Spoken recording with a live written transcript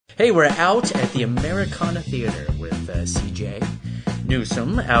Hey, we're out at the Americana Theater with CJ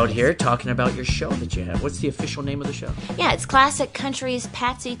Newsom out here talking about your show that you have. What's the official name of the show? Yeah, it's Classic Country's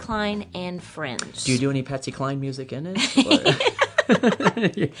Patsy, Cline, and Friends. Do you do any Patsy Cline music in it?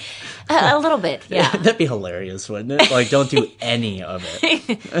 A little bit, yeah. That'd be hilarious, wouldn't it? Like, don't do any of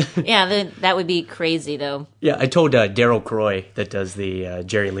it. Yeah, that would be crazy, though. Yeah, I told Daryl Croy that does the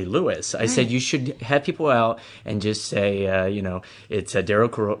Jerry Lee Lewis. I said you should have people out and just say, it's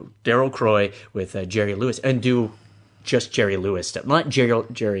Daryl Croy with Jerry Lewis, and do just Jerry Lewis stuff. Not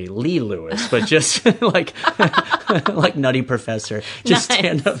Jerry Lee Lewis, but just like Nutty Professor. Just Nice.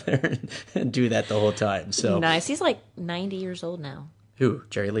 stand up there and do that the whole time. So Nice. He's like 90 years old now. Who?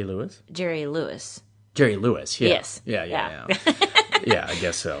 Jerry Lee Lewis? Jerry Lewis. Jerry Lewis, yeah. Yes. Yeah. Yeah, I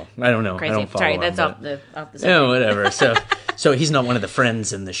guess so. I don't know. Crazy. I don't follow Sorry, him, that's but- off the subject. Yeah, whatever. So he's not one of the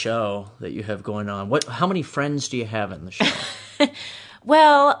friends in the show that you have going on. How many friends do you have in the show?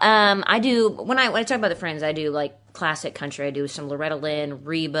 Well, I do, when I talk about the Friends, I do like classic country. I do some Loretta Lynn,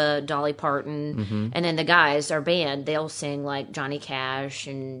 Reba, Dolly Parton, and then the guys, our band, they'll sing like Johnny Cash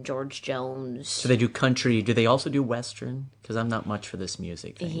and George Jones. So they do country. Do they also do Western? Because I'm not much for this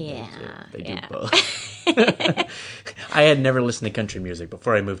music thing. Yeah, They do yeah. both. I had never listened to country music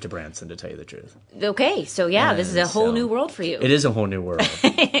before I moved to Branson, to tell you the truth. Okay, so yeah, this is a whole so- new world for you. It is a whole new world.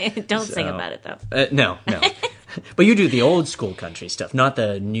 Don't sing about it, though. No. But you do the old school country stuff, not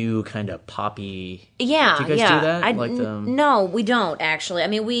the new kind of poppy. Yeah, do you guys yeah. do that? No, we don't actually. I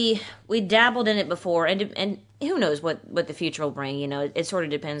mean, we dabbled in it before, and who knows what the future will bring. You know, it sort of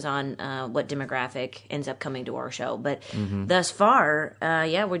depends on what demographic ends up coming to our show. But thus far,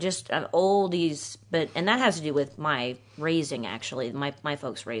 we're just oldies. And that has to do with my raising. Actually, my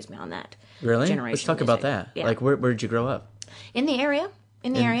folks raised me on that. Really? Generation Let's talk music. about that. Yeah. Like, where did you grow up? In the area.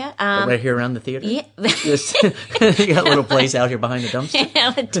 Right here around the theater? Yeah. Just, you got a little place out here behind the dumpster?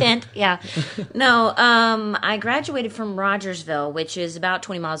 A tent, yeah. No, I graduated from Rogersville, which is about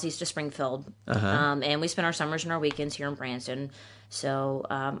 20 miles east of Springfield. And we spent our summers and our weekends here in Branson. So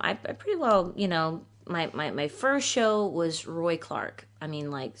I pretty well, my first show was Roy Clark. I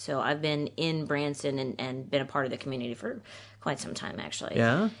mean, so I've been in Branson and been a part of the community for quite some time, actually.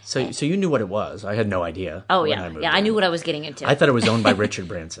 Yeah? So you knew what it was. I had no idea. Oh, when yeah. I moved I in. knew what I was getting into. I thought it was owned by Richard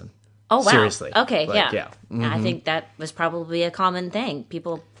Branson. Oh, wow. Seriously. Okay, Like, yeah. yeah. I think that was probably a common thing.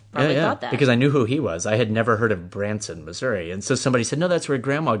 People probably thought that. Because I knew who he was. I had never heard of Branson, Missouri. And so somebody said, no, that's where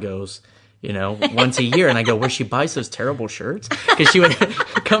Grandma goes, once a year. And I go, where she buys those terrible shirts? Because she would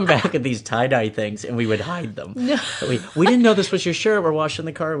come back with these tie-dye things, and we would hide them. No. We didn't know this was your shirt. We're washing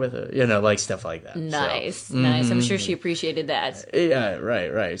the car with it. Like stuff like that. Nice, nice. I'm sure she appreciated that. Yeah,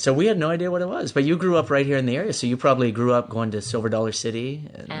 right. So we had no idea what it was. But you grew up right here in the area, so you probably grew up going to Silver Dollar City.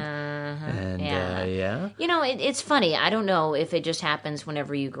 Yeah. It's funny. I don't know if it just happens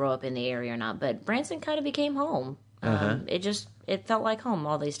whenever you grow up in the area or not, but Branson kind of became home. It felt like home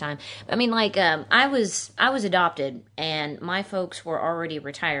all these time. I mean, I was adopted, and my folks were already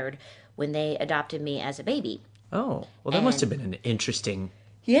retired when they adopted me as a baby. Oh, well, that must have been an interesting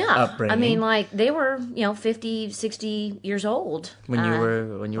Yeah. upbringing. I mean, they were, 50, 60 years old. when you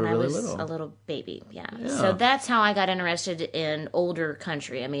were when really I was little. a little baby, yeah. So that's how I got interested in older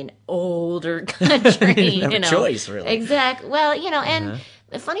country. I mean, older country. You didn't have a choice, really. Exactly. Well, and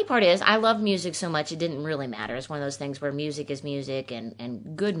the funny part is I loved music so much it didn't really matter. It's one of those things where music is music,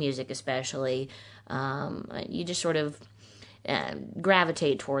 and good music especially. You just sort of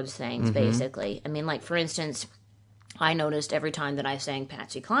gravitate towards things, basically. I mean, for instance, I noticed every time that I sang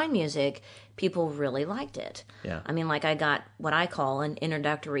Patsy Cline music, people really liked it. Yeah. I mean, I got what I call an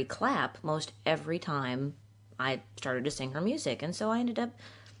introductory clap most every time I started to sing her music. And so I ended up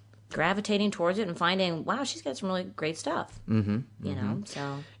gravitating towards it and finding, wow, she's got some really great stuff.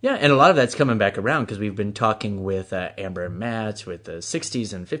 So. Yeah, and a lot of that's coming back around because we've been talking with Amber and Matt with the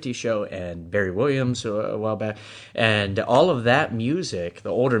 60s and 50s show and Barry Williams a while back. And all of that music, the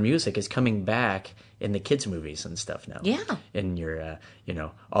older music, is coming back in the kids' movies and stuff now. Yeah. In your,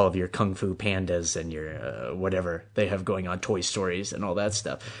 all of your Kung Fu Pandas and your whatever they have going on, Toy Stories and all that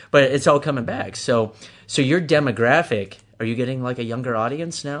stuff. But it's all coming back. So your demographic, are you getting a younger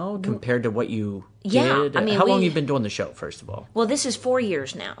audience now compared to what you did? I mean, how long have you been doing the show, first of all? Well, this is 4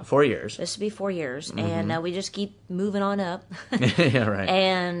 years now. 4 years. This will be 4 years, and we just keep moving on up. Yeah, right.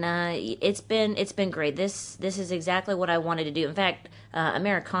 And it's been great. This is exactly what I wanted to do. In fact,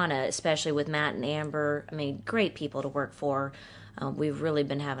 Americana, especially with Matt and Amber, I mean, great people to work for. We've really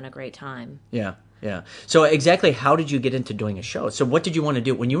been having a great time. Yeah. Yeah. So exactly how did you get into doing a show? So what did you want to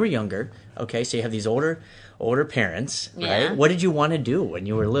do when you were younger? Okay, so you have these older parents, right? Yeah. What did you want to do when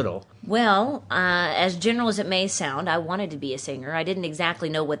you were little? Well, as general as it may sound, I wanted to be a singer. I didn't exactly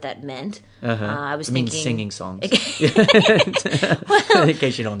know what that meant. I was thinking singing songs. Well, in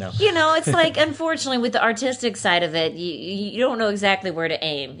case you don't know. It's like, unfortunately, with the artistic side of it, you don't know exactly where to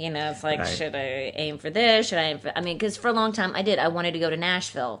aim. It's like, should I aim for this? Should I aim for... because for a long time, I wanted to go to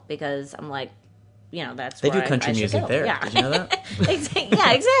Nashville because I'm like, that's they where do country music go. there. Yeah. Did you know that?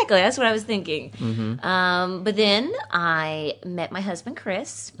 Yeah, exactly. That's what I was thinking. But then I met my husband,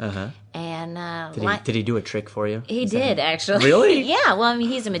 Chris. And did he do a trick for you? He did, actually. Really? Yeah. Well,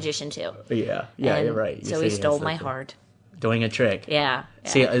 he's a magician, too. Yeah, And you're right. so he stole my heart. Doing a trick. Yeah.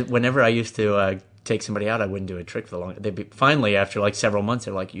 See, whenever I used to take somebody out, I wouldn't do a trick for the long. Finally, after like several months,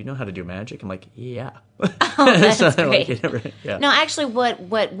 they're like, "You know how to do magic?" I'm like, "Yeah." Oh, that's so great. like, yeah. No, actually, what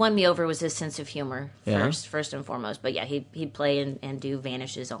won me over was his sense of humor first and foremost. But yeah, he'd play and do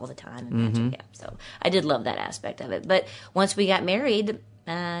vanishes all the time and magic. Yeah, so I did love that aspect of it. But once we got married,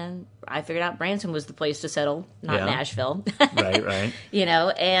 I figured out Branson was the place to settle, not Nashville. Right.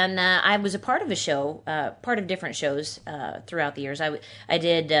 And I was a part of a show, part of different shows throughout the years. I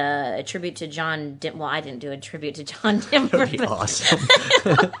did a tribute to John. Well, I didn't do a tribute to John Denver. That'd be awesome.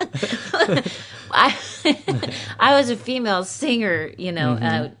 I was a female singer,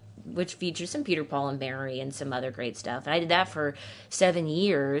 which features some Peter, Paul, and Mary and some other great stuff. And I did that for 7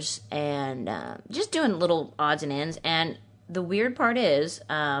 years and just doing little odds and ends. And the weird part is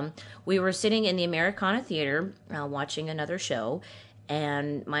we were sitting in the Americana Theater watching another show,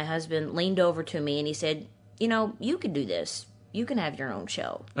 and my husband leaned over to me and he said, you could do this. You can have your own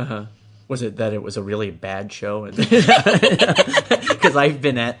show. Was it that it was a really bad show? Because I've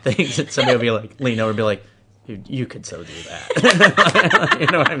been at things and somebody will be like, lean over and be like, you could so do that. You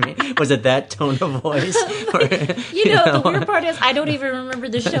know what I mean? Was it that tone of voice? Or, the weird part is I don't even remember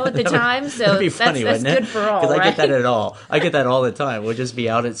the show at the time, so that'd be funny, that's good for all, right? I get that all the time. We'll just be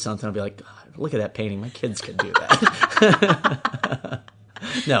out at something. I'll be like, God, look at that painting. My kids could do that.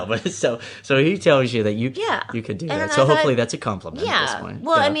 No, but so he tells you that you could do that. So hopefully that's a compliment at this point.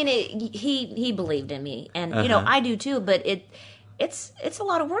 Well, I mean, he believed in me, and I do too. But it's a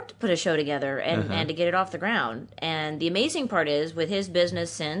lot of work to put a show together and to get it off the ground. And the amazing part is, with his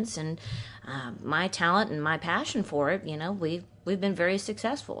business sense and my talent and my passion for it, we've been very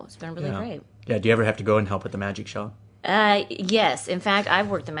successful. It's been really great. Yeah. Do you ever have to go and help at the magic shop? Yes. In fact, I've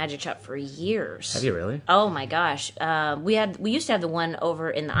worked the magic shop for years. Have you really? Oh my gosh. We used to have the one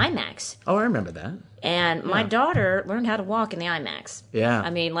over in the IMAX. Oh, I remember that. And my daughter learned how to walk in the IMAX. Yeah. I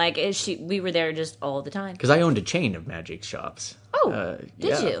mean, we were there just all the time. Because I owned a chain of magic shops. Oh,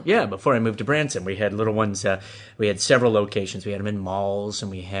 did you? Yeah, before I moved to Branson. We had little ones. We had several locations. We had them in malls, and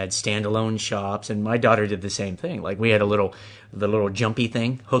we had standalone shops. And my daughter did the same thing. Like, we had the little jumpy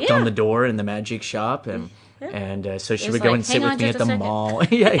thing hooked on the door in the magic shop, and so she would go and sit with me at the mall.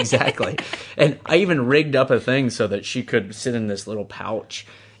 Yeah, exactly. And I even rigged up a thing so that she could sit in this little pouch,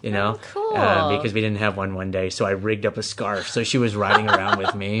 Oh, cool. Because we didn't have one day. So I rigged up a scarf. So she was riding around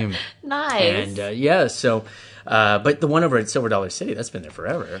with me. Nice. And so... but the one over at Silver Dollar City, that's been there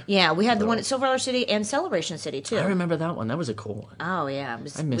forever. Yeah, we had the one at Silver Dollar City and Celebration City, too. I remember that one. That was a cool one. Oh, yeah. I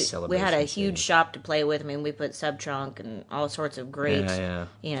miss Celebration We had a City. huge shop to play with. I mean, we put sub-trunk and all sorts of great,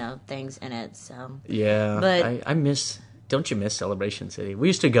 things in it. So yeah, but I miss... Don't you miss Celebration City? We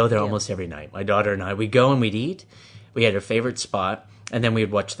used to go there almost every night. My daughter and I, we'd go and we'd eat. We had our favorite spot, and then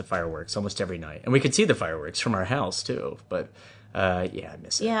we'd watch the fireworks almost every night. And we could see the fireworks from our house, too. But... I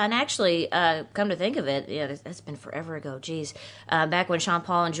miss it. Yeah, and actually, come to think of it, that's been forever ago. Geez, back when Sean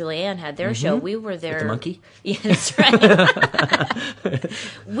Paul and Julianne had their show, we were there. With the monkey? Yeah, that's right.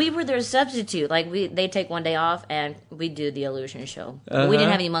 We were their substitute. Like they'd take one day off, and we'd do the illusion show. We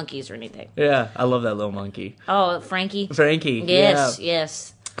didn't have any monkeys or anything. Yeah, I love that little monkey. Oh, Frankie.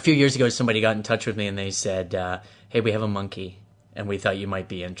 Yes. A few years ago, somebody got in touch with me, and they said, "Hey, we have a monkey. And we thought you might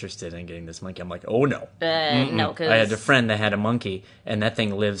be interested in getting this monkey." I'm like, oh, no. No, because... I had a friend that had a monkey, and that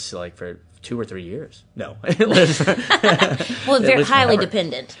thing lives, for 2 or 3 years. No. It lives for... Well, very highly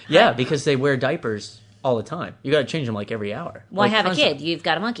dependent. Yeah, because they wear diapers all the time. You got to change them, every hour. Why have a kid? You've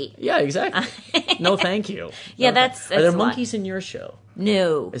got a monkey. Yeah, exactly. No, thank you. Yeah, that's Are there a lot. monkeys in your show?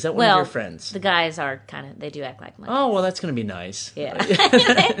 No. Is that one of your friends? The guys are they do act like monkeys. Oh, well, that's going to be nice. Yeah.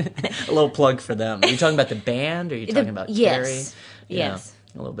 A little plug for them. Are you talking about the band, or are you talking about Terry? Yes.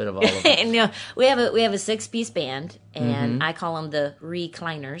 A little bit of all of it. And, we have a 6-piece band, and I call them the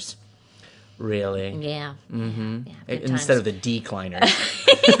Recliners. Really? Yeah. Mm-hmm. Yeah, Instead of the decliner.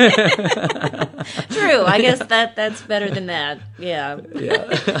 True. I guess that's better than that. Yeah. Yeah.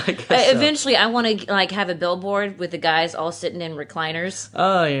 I guess so. Eventually, I want to like have a billboard with the guys all sitting in recliners.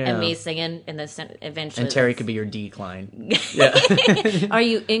 Oh yeah. And me singing, and then eventually. And Terry could be your decline. Yeah. Are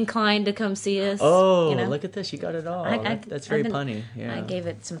you inclined to come see us? Oh, look at this! You got it all. That's very I've punny. Yeah. I gave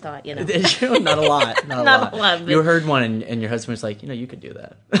it some thought. Not a lot. Not a lot. But... You heard one, and your husband was like, you could do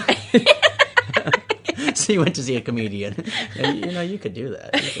that. So you went to see a comedian. You could do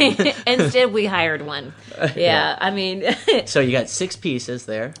that. Instead, we hired one. Yeah. I mean. So you got 6 pieces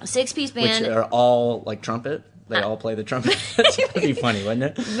there. 6-piece band. Which are all like trumpet. They all play the trumpet. That'd be funny,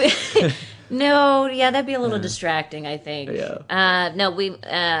 wouldn't it? No, yeah, that'd be a little distracting, I think. Yeah. No, we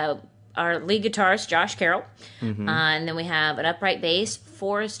our lead guitarist, Josh Carroll. Mm-hmm. And then we have an upright bass,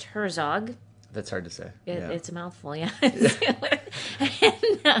 Forrest Herzog. That's hard to say. It's a mouthful, yeah.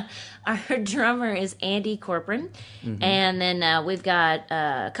 And our drummer is Andy Corcoran. Mm-hmm. And then we've got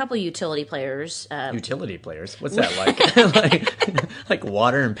a couple utility players. Utility players? What's that like? like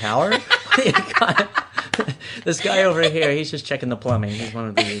water and power? This guy over here, he's just checking the plumbing. He's one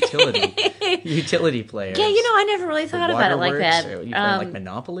of the utility players. Yeah, I never really thought about it like that. Are you playing like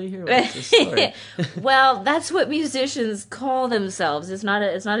Monopoly here? What's this story? Well, that's what musicians call themselves. It's not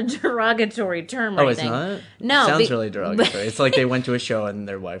a derogatory term or anything. Oh, it's not? No. Sounds really derogatory. It's like they went to a show and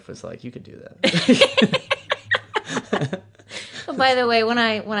their wife was like, you could do that. By the way, when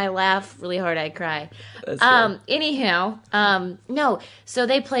I laugh really hard, I cry. Anyhow, no. So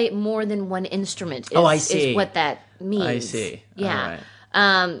they play more than one instrument. I see. Is what that means. I see. Yeah.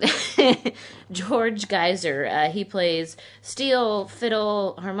 Right. George Geyser, he plays steel,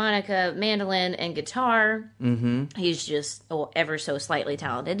 fiddle, harmonica, mandolin, and guitar. Mm-hmm. He's just ever so slightly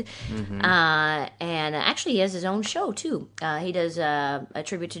talented. Mm-hmm. And actually, he has his own show too. He does a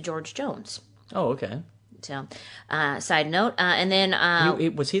tribute to George Jones. Oh, okay. So, side note, and then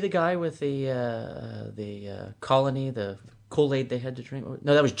was he the guy with the colony, the Kool-Aid they had to drink?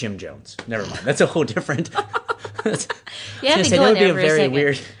 No, that was Jim Jones. Never mind. That's a whole different. Yeah, that would be a very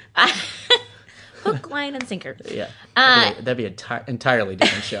weird. Hook, line, and sinker. Yeah, that'd be an entirely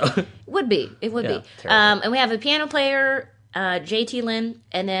different show. Would be. It would be. And we have a piano player, JT Lin,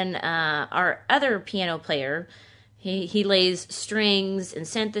 and then our other piano player. He lays strings and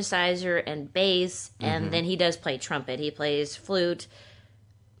synthesizer and bass, and then he does play trumpet. He plays flute,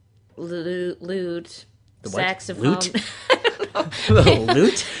 lute, saxophone.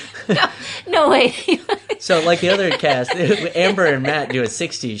 Lute? No way. So, like the other cast, Amber and Matt do a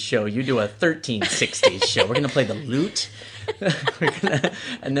 60s show. You do a 1360s show. We're going to play the lute.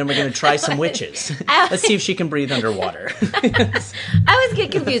 And then we're going to try some witches. Let's see if she can breathe underwater. I always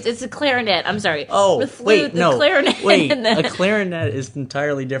get confused. It's a clarinet. I'm sorry. Oh, the flute, clarinet. Wait, a clarinet is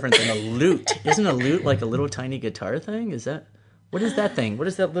entirely different than a lute. Isn't a lute like a little tiny guitar thing? What is that thing? What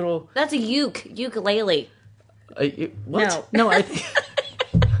is that little... That's a ukulele. What? No, I think...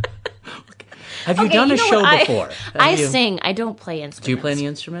 Have you done a show before? I sing. I don't play instruments. Do you play any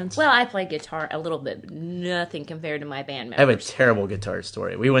instruments? Well, I play guitar a little bit, but nothing compared to my band members. I have a terrible guitar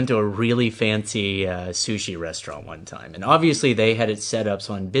story. We went to a really fancy sushi restaurant one time, and obviously they had it set up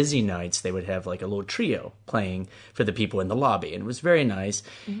so on busy nights they would have like a little trio playing for the people in the lobby, and it was very nice.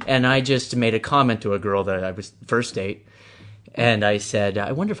 Mm-hmm. And I just made a comment to a girl that I was first date, and I said,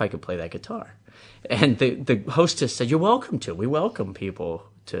 I wonder if I could play that guitar. And the hostess said, you're welcome to. We welcome people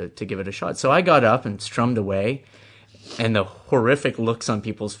to give it a shot. So I got up and strummed away, and the horrific looks on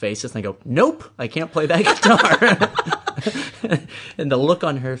people's faces, and I go, nope, I can't play that guitar. And the look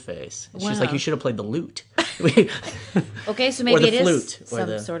on her face, she's like, you should have played the lute. Okay, so maybe it flute, is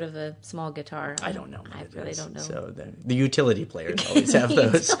some sort of a small guitar. I don't know. I really don't know. So the utility players always have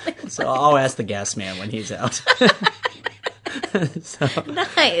those. So I'll ask the gas man when he's out. So,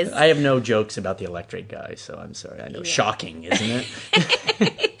 nice. I have no jokes about the electric guy, so I'm sorry. I know, shocking, isn't it?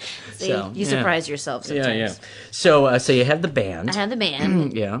 You surprise yourself sometimes. Yeah. So you have the band. I have the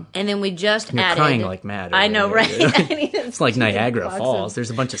band. Yeah. And then we just You're added... crying like mad. I know, right? It's like Niagara Falls. There's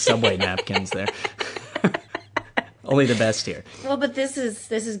a bunch of subway napkins there. Only the best here. Well, but this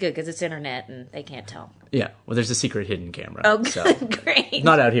is good because it's internet and they can't tell. Yeah. Well, there's a secret hidden camera. Oh, so. Great.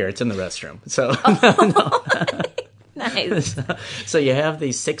 Not out here. It's in the restroom. So... Nice. So you have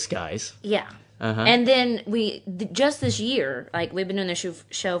these 6 guys. Yeah. Uh-huh. And then just this year, like we've been doing this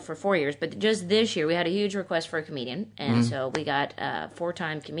show for 4 years, but just this year we had a huge request for a comedian, and so we got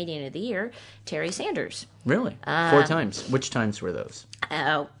 4-time Comedian of the Year, Terry Sanders. Really? 4 times. Which times were those?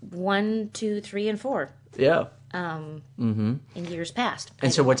 1, 2, 3, and 4. Yeah. In years past.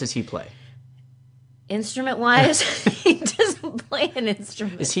 And so what does he play? Instrument-wise, he doesn't play an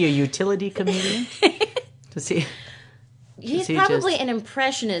instrument. Is he a utility comedian? Does he? He's probably an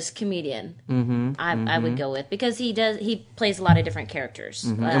impressionist comedian. I would go with, because he plays a lot of different characters.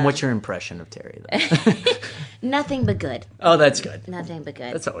 And what's your impression of Terry, though? Nothing but good. Oh, that's good. Nothing but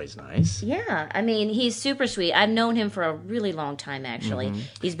good. That's always nice. Yeah, I mean, he's super sweet. I've known him for a really long time, actually.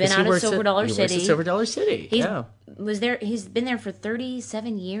 He's been out of Silver Dollar City. He works at Silver Dollar City. He's been there for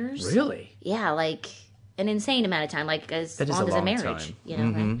 37 years. Really? Yeah, like an insane amount of time, like as long as a marriage.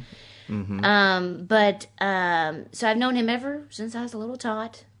 Time. Right? So I've known him ever since I was a little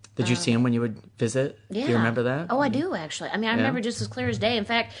tot. Did you see him when you would visit? Yeah. Do you remember that? Oh, I do, actually. I mean, I remember just as clear as day. In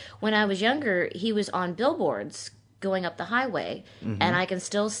fact, when I was younger, he was on billboards going up the highway, and I can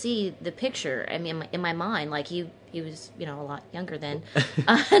still see the picture. I mean, in my mind, like he was, a lot younger then,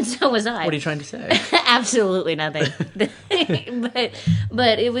 and so was I. What are you trying to say? Absolutely nothing.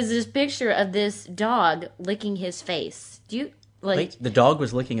 but it was this picture of this dog licking his face. Do you Wait, the dog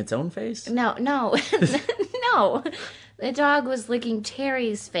was licking its own face? No, no. The dog was licking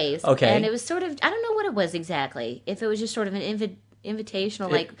Terry's face. Okay. And it was sort of, I don't know what it was exactly. If it was just sort of an invitational,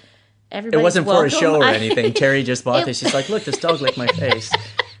 like, everybody. It wasn't for a show or anything. Terry just bought this. She's like, look, this dog licked my face.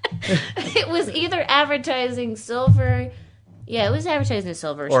 It was either advertising silver. Yeah, it was advertising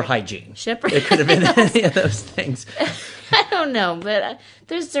silver. Or hygiene. Shipper. It could have been any of those things. I don't know, but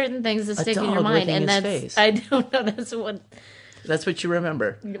there's certain things that stick in your mind. And that's, face. I don't know, That's what you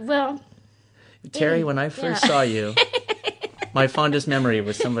remember. Well. Terry, when I first saw you, my fondest memory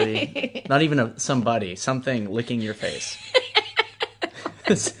was somebody, not even something licking your face.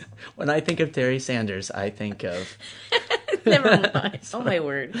 When I think of Terry Sanders, I think of... Never mind. Oh, my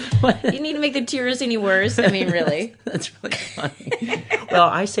word. You need to make the tears any worse? I mean, really. That's really funny. Well,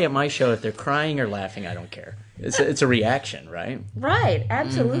 I say at my show, if they're crying or laughing, I don't care. It's a reaction, right? Right,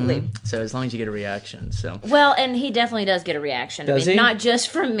 absolutely. So as long as you get a reaction, so... Well, and he definitely does get a reaction. Does he? Not just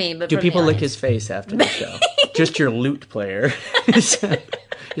from me, but Do from people the lick audience. his face after the show? Just your lute player. He's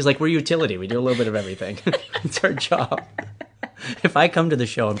like, we're utility. We do a little bit of everything. It's our job. If I come to the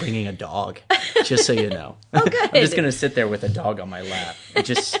show, I'm bringing a dog, just so you know. Oh, good. I'm just going to sit there with a dog on my lap and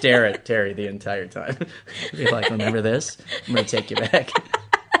just stare at Terry the entire time. Be like, remember this? I'm going to take you back.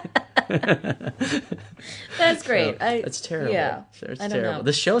 That's great. That's terrible. Yeah, It's I don't terrible. know.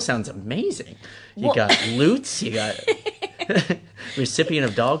 This show sounds amazing. You got lutes. You got recipient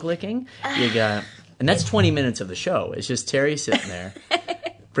of dog licking. You got, and that's 20 minutes of the show. It's just Terry sitting there.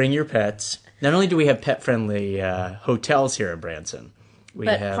 Bring your pets. Not only do we have pet-friendly hotels here in Branson, we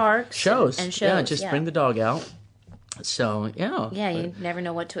have parks shows. and shows. Yeah, just bring the dog out. So, yeah. Yeah, you never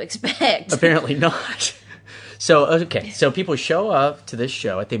know what to expect. Apparently not. So, okay. So people show up to this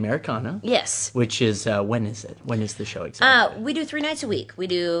show at the Americana. Yes. Which is, when is it? When is the show exactly? We do 3 nights a week. We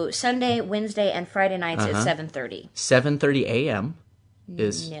do Sunday, Wednesday, and Friday nights at 7:30. 7:30 a.m.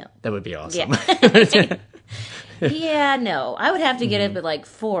 is... No. That would be awesome. Yeah. Yeah, no. I would have to get up at like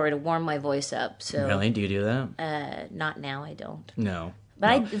 4 to warm my voice up. So Really? Do you do that? not now, I don't. No.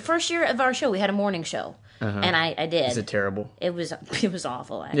 But first year of our show, we had a morning show. And I did. Is it terrible? It was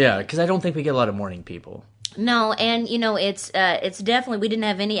awful. Yeah, because I don't think we get a lot of morning people. No, and it's definitely, we didn't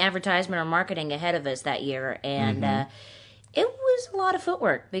have any advertisement or marketing ahead of us that year, and it was a lot of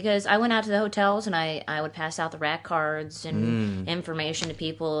footwork because I went out to the hotels and I would pass out the rack cards and information to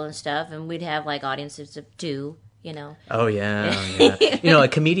people and stuff, and we'd have like audiences of 2. Oh, yeah. A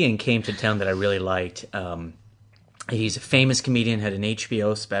comedian came to town that I really liked. He's a famous comedian, had an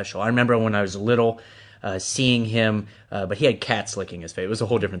HBO special. I remember when I was little seeing him, but he had cats licking his face. It was a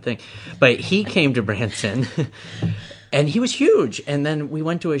whole different thing. But he came to Branson, and he was huge. And then we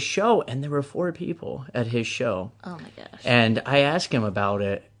went to a show, and there were 4 people at his show. Oh, my gosh. And I asked him about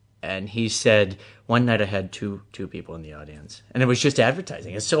it, and he said, one night I had two people in the audience. And it was just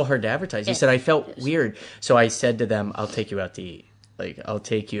advertising. It's so hard to advertise. He said, I felt weird. So I said to them, I'll take you out to eat. Like, I'll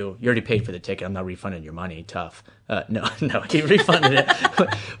take you. You already paid for the ticket. I'm not refunding your money. Tough. No, he refunded it.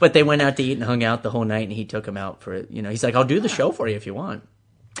 But they went out to eat and hung out the whole night, and he took them out for, he's like, I'll do the show for you if you want.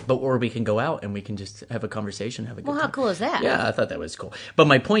 Or we can go out and we can just have a conversation, have a good time. Well, how cool is that? Yeah, I thought that was cool. But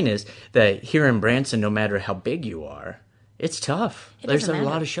my point is that here in Branson, no matter how big you are, it's tough. There's a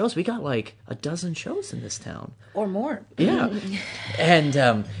lot of shows. We got like a dozen shows in this town. Or more. Yeah. And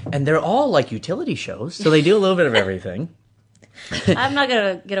they're all like utility shows, so they do a little bit of everything. I'm not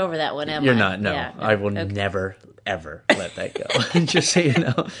going to get over that one, am I? You're not, no. Yeah, I will never, ever let that go, just so you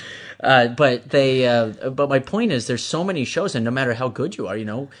know. But my point is there's so many shows, and no matter how good you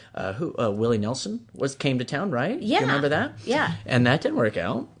are, Willie Nelson came to town, right? Yeah. Do you remember that? Yeah. And that didn't work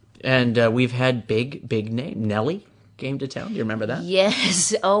out. And we've had big name. Nelly came to town. Do you remember that?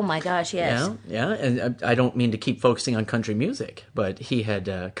 Yes. Oh my gosh, yes. Yeah. And I don't mean to keep focusing on country music, but he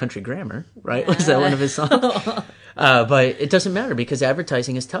had Country Grammar, right? Was that one of his songs? But it doesn't matter because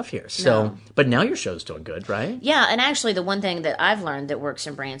advertising is tough here. So, No. But now your show's doing good, right? Yeah, and actually the one thing that I've learned that works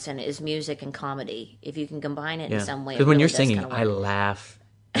in Branson is music and comedy. If you can combine it in some way. Because when really you're does singing, kinda I work. laugh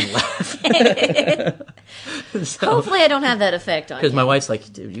and laugh. Hopefully I don't have that effect on you. Because my wife's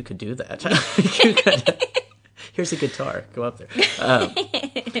like, dude, you could do that. You could. Here's a guitar. Go up there.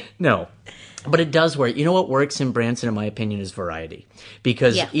 No. But it does work. You know what works in Branson, in my opinion, is variety.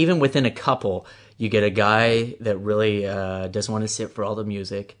 Because even within a couple, you get a guy that really doesn't want to sit for all the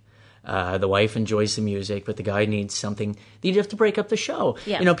music. The wife enjoys the music, but the guy needs something. You have to break up the show.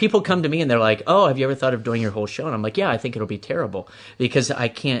 Yeah. You know, people come to me and they're like, oh, have you ever thought of doing your whole show? And I'm like, yeah, I think it'll be terrible. Because I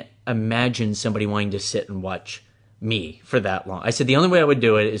can't imagine somebody wanting to sit and watch me for that long. I said the only way I would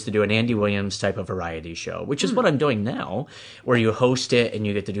do it is to do an Andy Williams type of variety show, which is what I'm doing now, where you host it and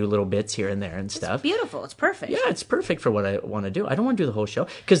you get to do little bits here and there and stuff. It's beautiful. It's perfect. Yeah, it's perfect for what I want to do. I don't want to do the whole show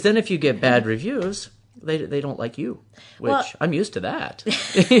because then if you get bad reviews, they don't like you, which I'm used to that.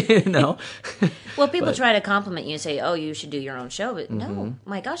 You know. Well, people try to compliment you and say, "Oh, you should do your own show," but no,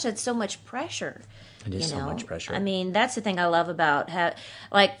 my gosh, that's so much pressure. It is so much pressure. I mean, that's the thing I love about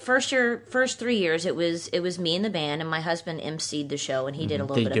first 3 years it was me and the band, and my husband emceed the show, and he did a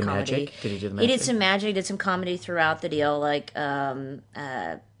little bit of comedy. Magic? Did he do the He magic? did some magic, did some comedy throughout the deal, like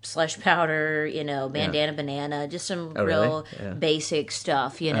slush powder, bandana banana, just some real basic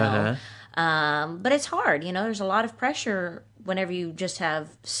stuff, But it's hard, there's a lot of pressure whenever you just have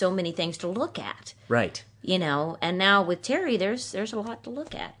so many things to look at. Right. And now with Terry, there's a lot to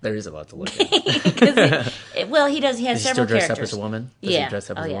look at. There is a lot to look at. He has Does he several still dress characters. up as a woman? Does he dress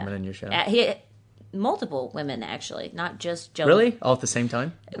up as a woman in your show? Multiple women, actually, not just Joe. Really? All at the same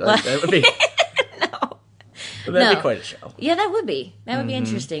time? That would be... That'd be quite a show. Yeah, that would be. That would be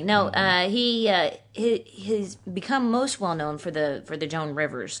interesting. No, he's become most well known for the Joan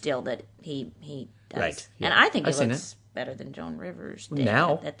Rivers deal that he does. Right. Yeah. And I think I've he seen looks better than Joan Rivers did.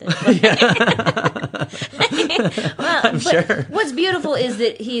 Now. I'm sure. What's beautiful is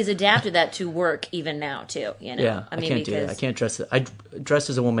that he's adapted that to work even now too. Yeah, I can't do that. I can't dress. I dress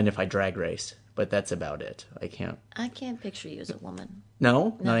as a woman if I drag race, but that's about it. I can't. I can't picture you as a woman.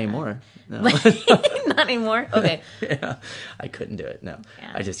 No, not anymore. No. Not anymore. Okay. Yeah, I couldn't do it. No,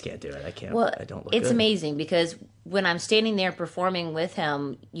 Yeah. I just can't do it. I can't. Well, I don't look it's good. amazing because when I'm standing there performing with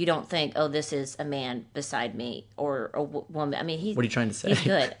him, you don't think, "Oh, this is a man beside me or a woman." I mean, What are you trying to say? He's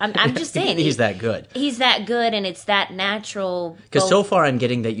good. I'm just saying he's that good. He's that good, and it's that natural. Because so both- far, I'm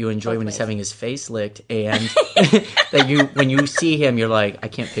getting that you enjoy when ways. he's having his face licked, and that when you see him, you're like, I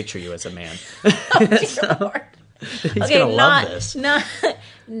can't picture you as a man. Dear Lord. He's Okay, gonna love this. Not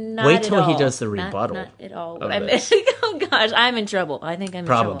Wait at till he all. does the rebuttal Not at all. of I mean, this. oh gosh, I'm in trouble. I think I'm in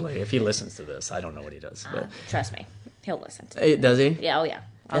trouble. Probably if he listens to this, I don't know what he does, but Trust me, he'll listen to it. does he? Yeah, oh yeah.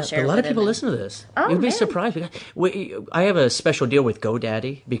 I'll Yeah, share but a it lot with of people him. listen to this. Oh, You'd be man. surprised. I have a special deal with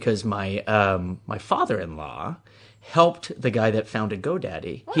GoDaddy because my my father-in-law helped the guy that founded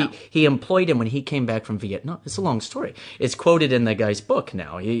GoDaddy. Wow. He employed him when he came back from Vietnam. It's a long story. It's quoted in the guy's book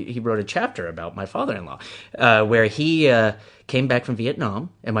now. He wrote a chapter about my father-in-law where he came back from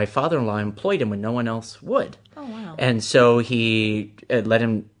Vietnam, and my father-in-law employed him when no one else would. Oh, wow. And so he let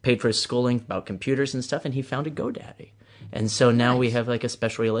him pay for his schooling about computers and stuff, and he founded GoDaddy. And so now we have like a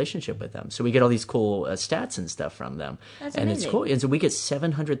special relationship with them. So we get all these cool stats and stuff from them. That's and amazing. it's cool. And so we get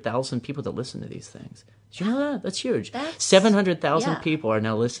 700,000 people that listen to these things. Did you know that? That's huge. That's- 700,000 yeah. people are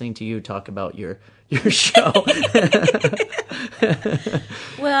now listening to you talk about your show.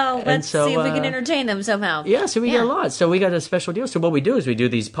 Well, let's so, see if we can entertain them somehow. Yeah, so we get a Yeah. lot. So we got a special deal. So what we do is we do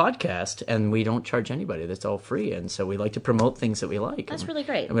these podcasts, and we don't charge anybody. That's all free. And so we like to promote things that we like. That's And- really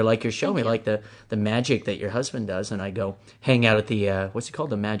great. And we like your show. Thank We you. like the magic that your husband does. And I go hang out at the, what's it called?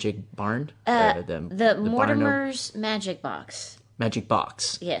 The Magic Barn? The Barn Mortimer's Magic Box. Magic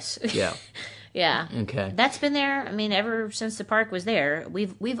Box. Yes. Yeah. Yeah. Okay. That's been there. I mean, ever since the park was there.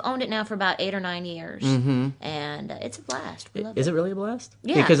 We've owned it now for about 8 or 9 years, and it's a blast. We love Is it. it really a blast?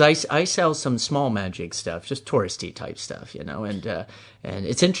 Yeah. Because I sell some small magic stuff, just touristy type stuff, and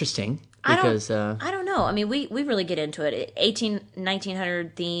it's interesting because I don't know. I mean, we really get into it.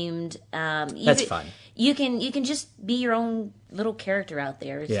 1900 themed. That's fun. You can just be your own little character out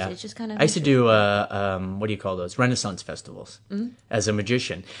there. It's just kind of. I used to do what do you call those? Renaissance festivals as a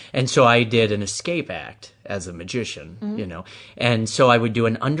magician, and so I did an escape act as a magician, and so I would do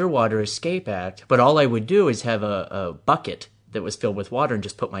an underwater escape act, but all I would do is have a bucket that was filled with water and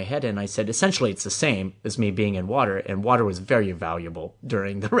just put my head in. I said, essentially, it's the same as me being in water, and water was very valuable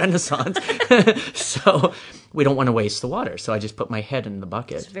during the Renaissance. So we don't want to waste the water. So I just put my head in the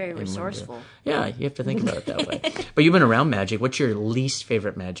bucket. It's very resourceful. Yeah, you have to think about it that way. But you've been around magic. What's your least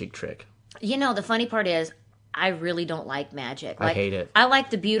favorite magic trick? The funny part is, I really don't like magic. I hate it. I like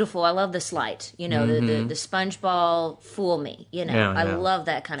the beautiful. I love the sleight. The sponge ball fool me. I love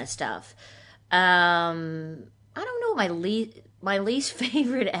that kind of stuff. I don't know my least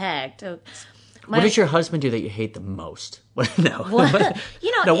favorite act. What does your husband do that you hate the most? No. What?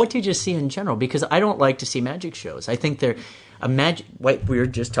 What do you just see in general? Because I don't like to see magic shows. I think they're a magic. We were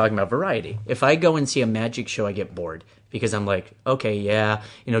just talking about variety. If I go and see a magic show, I get bored because I'm like, okay, yeah,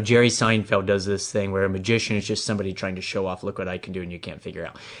 Jerry Seinfeld does this thing where a magician is just somebody trying to show off, look what I can do, and you can't figure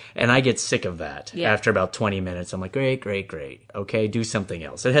out. And I get sick of that. Yeah. After about 20 minutes. I'm like, great. Okay, do something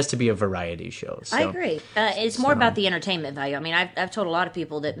else. It has to be a variety show. So, I agree. It's more about the entertainment value. I mean, I've told a lot of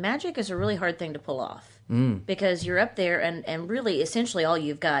people that magic is a really hard thing to pull off because you're up there and really, essentially, all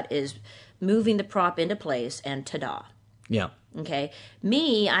you've got is moving the prop into place and ta-da. Yeah. Okay.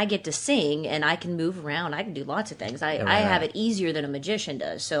 Me, I get to sing and I can move around. I can do lots of things. I have it easier than a magician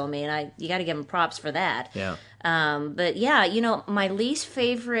does. So, I mean, you got to give them props for that. Yeah. But yeah, my least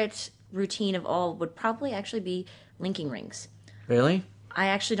favorite routine of all would probably actually be linking rings. Really? I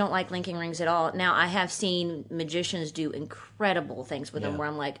actually don't like linking rings at all. Now, I have seen magicians do incredible things with them where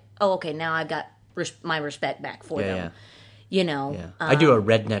I'm like, oh, okay, now I've got my respect back for them. Yeah. I do a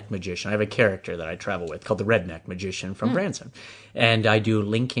redneck magician. I have a character that I travel with called the Redneck Magician from Branson. And I do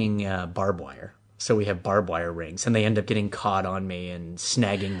linking barbed wire. So we have barbed wire rings, and they end up getting caught on me and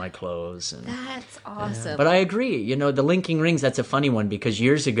snagging my clothes. And, that's awesome. But I agree. The linking rings, that's a funny one because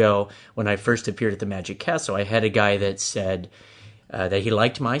years ago when I first appeared at the Magic Castle, I had a guy that said that he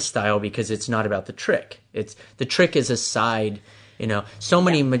liked my style because it's not about the trick. The trick is a side. So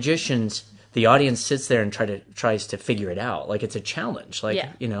many magicians... The audience sits there and tries to figure it out. Like it's a challenge.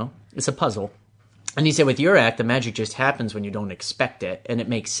 It's a puzzle. And he said, with your act, the magic just happens when you don't expect it, and it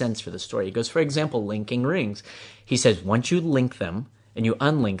makes sense for the story. He goes, for example, linking rings. He says, once you link them and you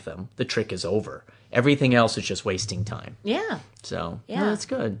unlink them, the trick is over. Everything else is just wasting time. Yeah. So, yeah, that's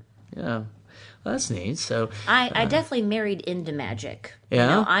good. Yeah. Well, that's neat. So I definitely married into magic.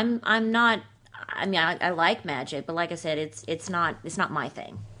 Yeah. I'm not. I mean, I like magic, but like I said, it's not my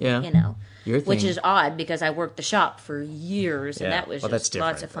thing. Yeah. Your thing. Which is odd because I worked the shop for years, and that was just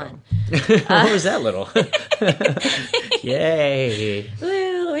lots of fun. What was that little? Yay!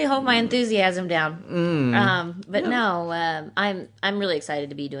 Let me hold my enthusiasm down. But no, I'm really excited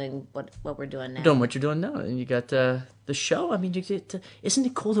to be doing what we're doing now. Doing what you're doing now, and you got the show. I mean, isn't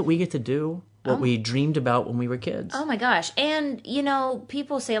it cool that we get to do what we dreamed about when we were kids? Oh my gosh! And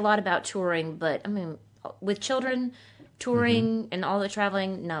people say a lot about touring, but I mean, with children. Touring and all the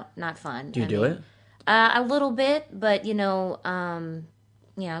traveling, no, not fun. Do you do it? A little bit, but you gotta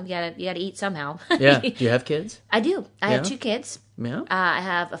eat somehow. Yeah. Do you have kids? I do. I have 2 kids. Yeah. I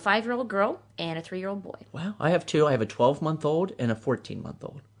have a 5-year-old girl and a 3-year-old boy. Wow. I have 2. I have a 12-month-old and a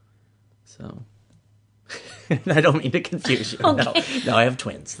 14-month-old. So. I don't mean to confuse you. Okay. No, I have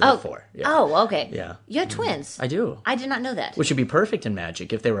twins. They're 4. Yeah. Oh, okay. Yeah. You have twins? I do. I did not know that. Which would be perfect in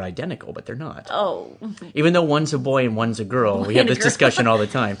magic if they were identical, but they're not. Oh. Even though one's a boy and one's a girl, we have this discussion all the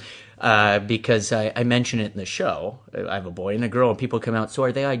time. Because I mention it in the show. I have a boy and a girl, and people come out, so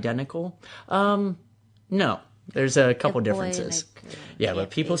are they identical? No. There's a couple differences. Yeah,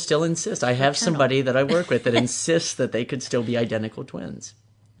 but people still insist. I have somebody that I work with that insists that they could still be identical twins.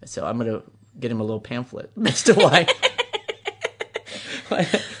 So I'm going to get him a little pamphlet as to why.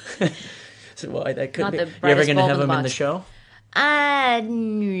 Why that could be. You ever going to have him in the show?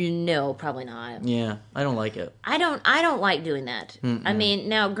 No, probably not. Yeah, I don't like it. I don't like doing that. Mm-mm. I mean,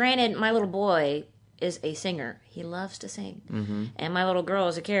 now granted, my little boy is a singer. He loves to sing. Mm-hmm. And my little girl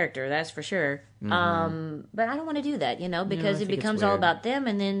is a character, that's for sure. Mm-hmm. But I don't want to do that, because it becomes all about them,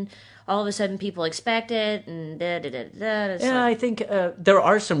 and then all of a sudden people expect it, and da-da-da-da. Yeah, I think there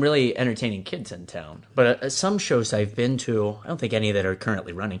are some really entertaining kids in town. But some shows I've been to, I don't think any that are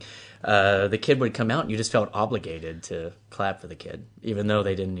currently running, the kid would come out and you just felt obligated to clap for the kid, even though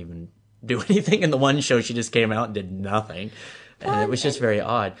they didn't even do anything. In the one show, she just came out and did nothing. And it was just very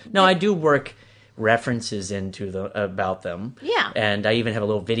odd. No, I do work references about them. Yeah. And I even have a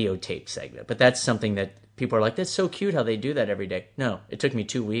little videotape segment. But that's something that people are like, that's so cute how they do that every day. No, it took me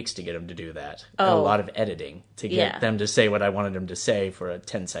 2 weeks to get them to do that. Oh. A lot of editing to get them to say what I wanted them to say for a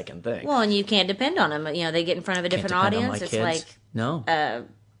 10-second thing. Well, and you can't depend on them. They get in front of a different audience. It's kids. No.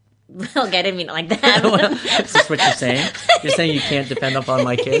 Well, I didn't mean it like that. Well, is this what you're saying? You're saying you can't depend upon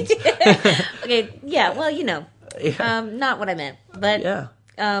my kids? Okay, yeah, well, not what I meant. But yeah.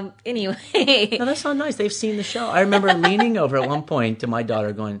 Anyway. No, that's not nice. They've seen the show. I remember leaning over at one point to my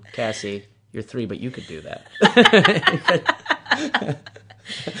daughter going, Cassie, You're 3, but you could do that.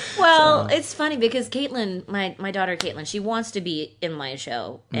 Well, it's funny because Caitlin, my daughter Caitlin, she wants to be in my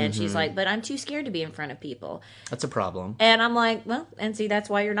show. And she's like, but I'm too scared to be in front of people. That's a problem. And I'm like, well, and see, that's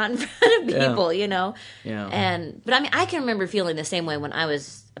why you're not in front of people, you know? Yeah. But I mean, I can remember feeling the same way when I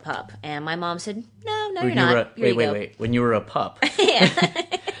was a pup. And my mom said, no, When you're not. Wait. When you were a pup. Yeah.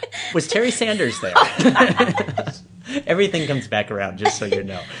 Was Terry Sanders there? Everything comes back around, just so you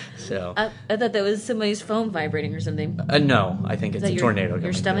know. So I thought that was somebody's phone vibrating or something. no, I think it's a tornado.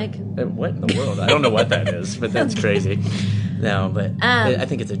 Your stomach? What in the world? I don't know what that is, but that's crazy. No, but I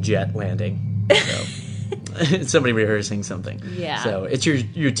think it's a jet landing. So. Somebody rehearsing something. Yeah. So it's your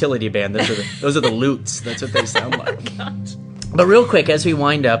utility band. Those are the lutes. That's what they sound like. Oh, gosh. But real quick, as we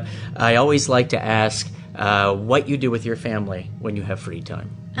wind up, I always like to ask what you do with your family when you have free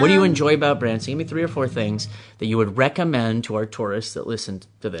time. What do you enjoy about Branson? Give me 3 or 4 things that you would recommend to our tourists that listen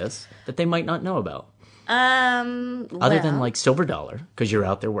to this that they might not know about. Other than like Silver Dollar, because you're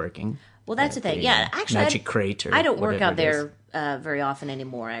out there working. Well, that's the thing. Yeah, actually, Magic Crate. Or I don't work out whatever there very often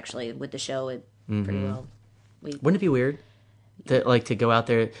anymore. Actually, with the show, it pretty well. Wouldn't it be weird to go out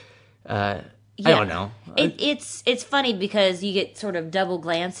there? I don't know. It's funny because you get sort of double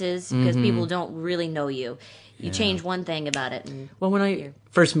glances because people don't really know you. You change one thing about it. And well, when I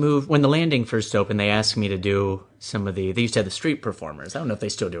first moved, when the landing first opened, they asked me to do some of they used to have the street performers. I don't know if they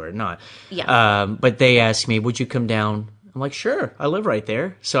still do it or not. Yeah. But they asked me, would you come down? I'm like, sure, I live right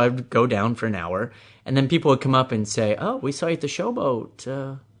there. So I would go down for an hour. And then people would come up and say, oh, we saw you at the Showboat.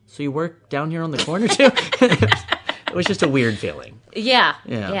 So you work down here on the corner too? It was just a weird feeling. Yeah.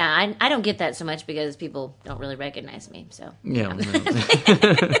 I don't get that so much because people don't really recognize me. So yeah.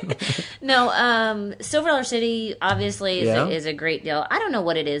 No, Silver Dollar City obviously is a great deal. I don't know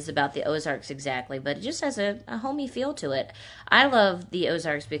what it is about the Ozarks exactly, but it just has a homey feel to it. I love the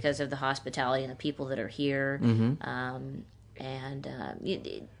Ozarks because of the hospitality and the people that are here.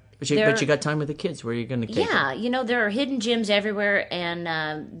 But you got time with the kids. Where are you going to take them? Yeah, there are hidden gems everywhere,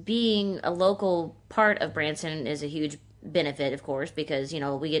 and being a local part of Branson is a huge benefit, of course, because,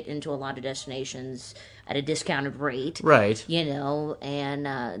 we get into a lot of destinations at a discounted rate. Right. And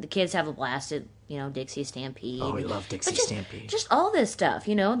the kids have a blast at, Dixie Stampede. Oh, we love Dixie Stampede. Just all this stuff,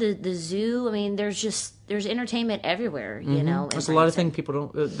 the zoo. I mean, there's entertainment everywhere, There's a lot of things people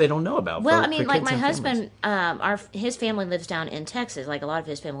don't know about. Well, like my husband, his family lives down in Texas. Like a lot of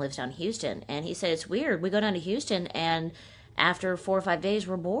his family lives down in Houston, and he said it's weird. We go down to Houston, and after 4 or 5 days,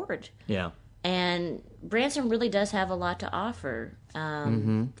 we're bored. Yeah. And Branson really does have a lot to offer.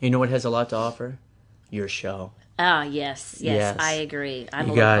 You know what has a lot to offer? Your show. Oh, yes, I agree.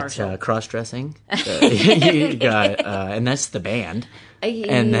 You got cross-dressing. You got, and that's the band.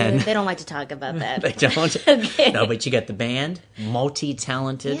 And then they don't like to talk about that. They don't. Okay. No, but you got the band,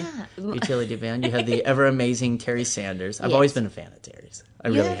 multi-talented utility band. You have the ever-amazing Terry Sanders. I've always been a fan of Terry's. I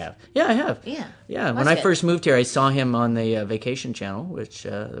really have. Yeah, I have. Yeah. When I first moved here, I saw him on the Vacation Channel, which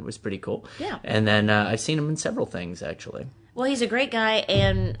was pretty cool. Yeah. And then I've seen him in several things, actually. Well, he's a great guy,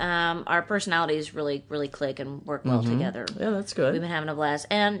 and our personalities really, really click and work well together. Yeah, that's good. We've been having a blast.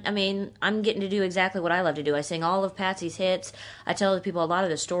 And, I'm getting to do exactly what I love to do. I sing all of Patsy's hits. I tell the people a lot of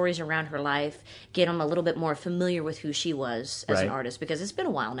the stories around her life, get them a little bit more familiar with who she was as an artist, because it's been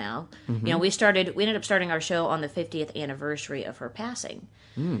a while now. We ended up starting our show on the 50th anniversary of her passing.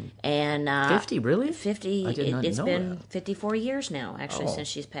 And 50, really? 50. I did not it's know been that. 54 years now, actually, since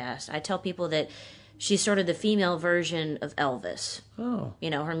she's passed. I tell people that she's sort of the female version of Elvis. Oh.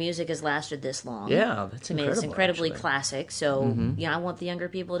 Her music has lasted this long. Yeah, that's incredible. It's incredibly actually. classic. So, I want the younger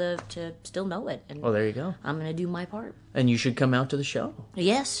people to still know it. And well, there you go. I'm going to do my part. And you should come out to the show.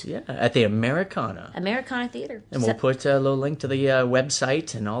 Yes. Yeah, at the Americana. Americana Theater. And we'll put a little link to the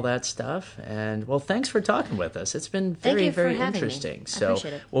website and all that stuff. And, well, thanks for talking with us. It's been very, very interesting. I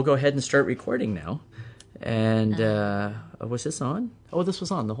appreciate it. We'll go ahead and start recording now. And was this on? Oh, this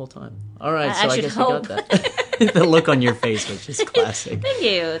was on the whole time. All right, so I guess hope. we got that. The look on your face was just classic. Thank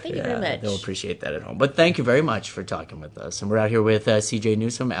you. Thank you very much. They'll appreciate that at home. But thank you very much for talking with us. And we're out here with CJ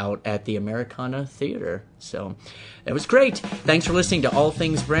Newsom out at the Americana Theater. So it was great. Thanks for listening to All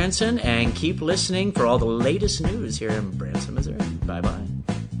Things Branson, and keep listening for all the latest news here in Branson, Missouri.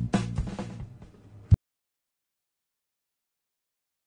 Bye-bye.